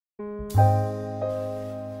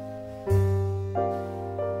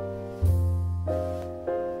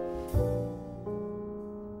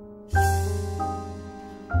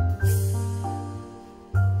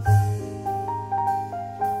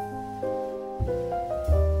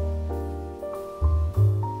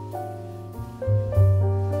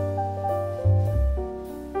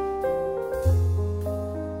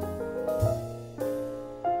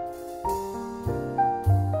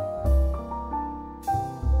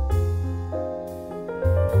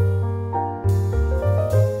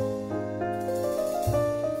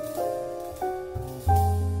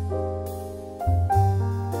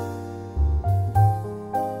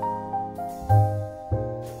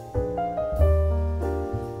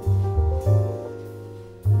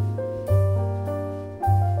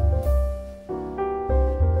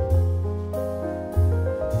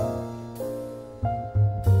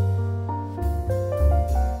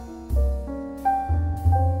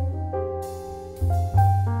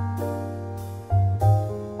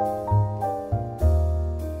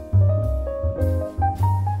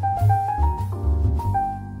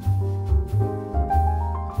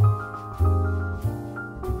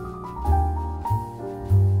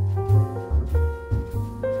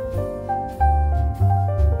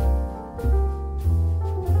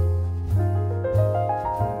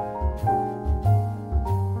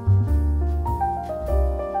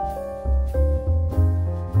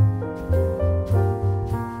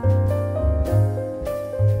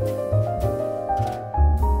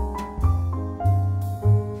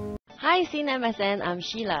Hi, MSN, I'm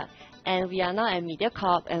Sheila, and we are now at Media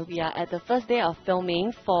Corp, and we are at the first day of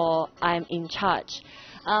filming for I'm in Charge.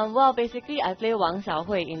 Well, basically, I play Wang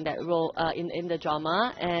Xiaohui in that role, in the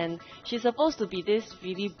drama, and she's supposed to be this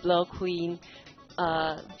really blur queen.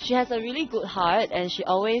 She has a really good heart, and she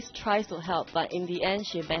always tries to help, but in the end,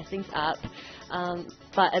 she messes things up.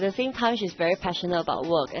 But at the same time, she's very passionate about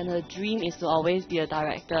work, and her dream is to always be a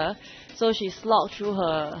director. So she slogged through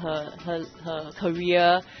her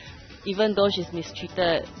career, even though she's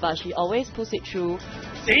mistreated, but she always pulls it through.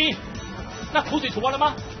 行，那口水吐完了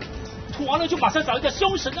吗？吐完了就马上找一个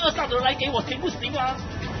凶神恶煞的人来给我，行不行啊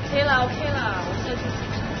 ？OK 啦，我现在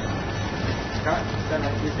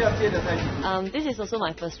This is also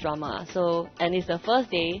my first drama, so and it's the first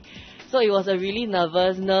day, so it was a really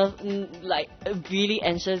like a really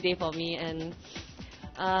anxious day for me, and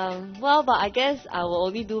well, but I guess I will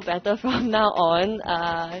only do better from now on.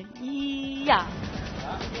 Yeah.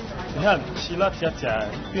 你看希拉假假，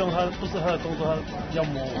不用他，不是他的动作，他要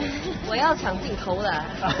摸我。我要抢镜头了。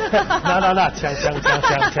那抢，抢，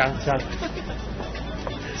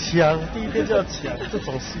第一天就要抢，这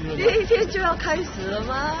种戏。第一天就要开始了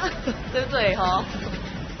吗？对不对哈？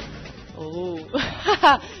哦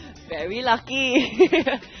，very lucky.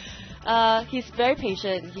 He's very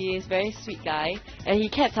patient. He is very sweet guy, and he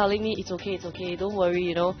kept telling me it's okay, don't worry,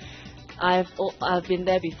 you know. I've been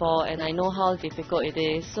there before, and I know how difficult it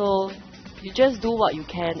is. So you just do what you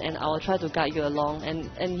can, and I will try to guide you along.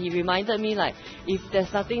 And he reminded me, like, if there's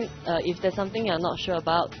something you're not sure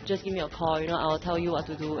about, just give me a call. You know, I will tell you what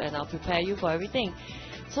to do, and I'll prepare you for everything.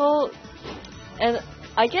 So, and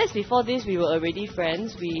I guess before this we were already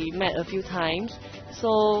friends. We met a few times,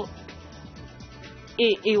 so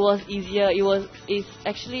it was easier. It's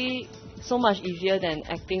actually so much easier than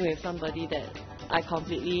acting with somebody that I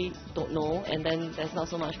completely don't know, and then there's not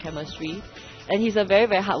so much chemistry. And he's a very,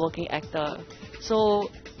 very hardworking actor, so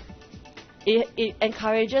it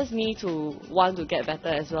encourages me to want to get better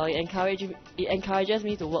as well. It encourages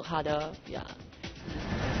me to work harder. Yeah.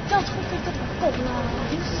 这样充费就不够啦，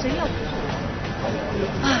谁要做？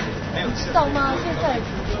哎，你知道吗？现在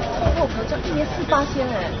通货膨胀1年48仙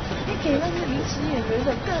哎，你给那些临时演员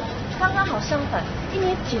的刚刚好相反，1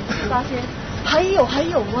年减48仙。还有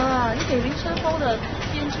啊，你给林春风的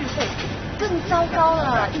编剧费更糟糕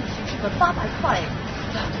了，1集剧本800块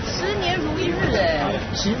，10年如一日哎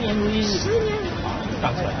，10年如一日，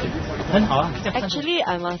打出来很好啊。Actually,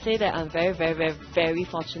 I must say that I'm very, very, very, very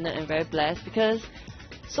fortunate and very blessed because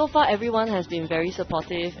so far everyone has been very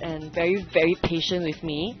supportive and very, very patient with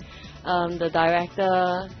me. The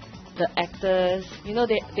director, the actors, you know,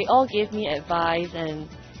 they all gave me advice, and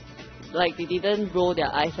like they didn't roll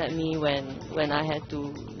their eyes at me when I had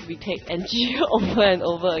to retake NG over and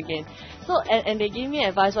over again. So and they gave me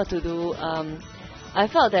advice what to do. I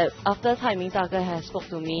felt that after Cai Ming Dage has spoke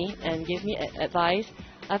to me and gave me advice,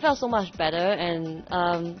 I felt so much better.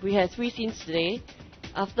 And we had 3 scenes today.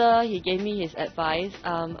 After he gave me his advice,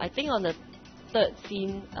 I think on the 3rd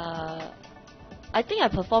scene, I think I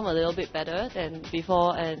performed a little bit better than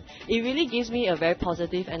before, and it really gives me a very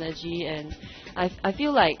positive energy, and I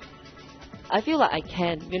feel like I feel like I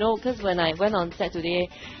can, because when I went on set today,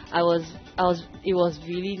 it was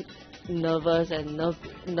really nervous and nerve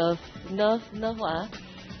what?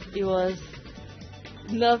 It was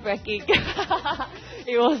nerve-wracking.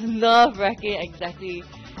 It was nerve-wracking, exactly.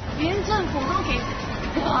 连政府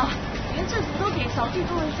都给扫地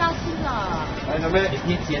工人加薪了。来，准备，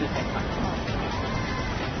别接得太快。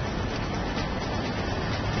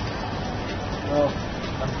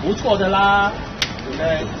很不错的啦。准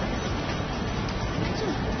备。政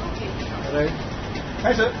府都给。准备，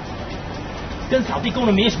开始。跟扫地工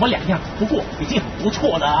人没什么两样，不过已经很不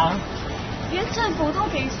错了啊。连政府都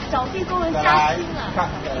给扫地工人加薪了。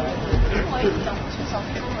我也想去扫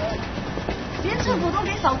地工人。连政府都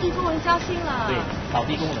给扫地工人加薪了。对，扫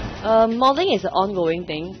地工人。Modeling is an ongoing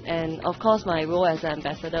thing, and of course my role as an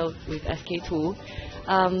ambassador with SK2.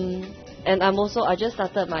 And I just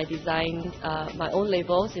started my design, my own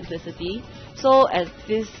label, Simplicity. So at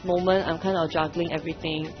this moment, I'm kind of juggling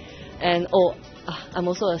everything. And I'm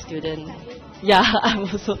also a student. Yeah, I'm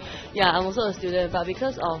also a student. But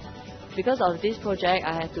because of this project,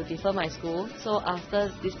 I have to defer my school. So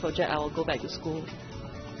after this project, I will go back to school.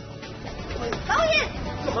 导演，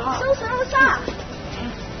凶神恶煞。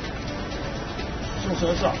凶神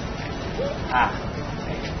恶煞。啊，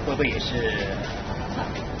会不会也是？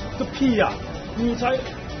个屁呀！你才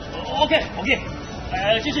OK，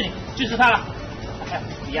就是你，就是他了。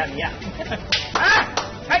你呀，啊，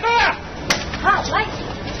开工了！好，来。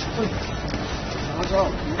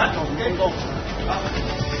拿走，成功。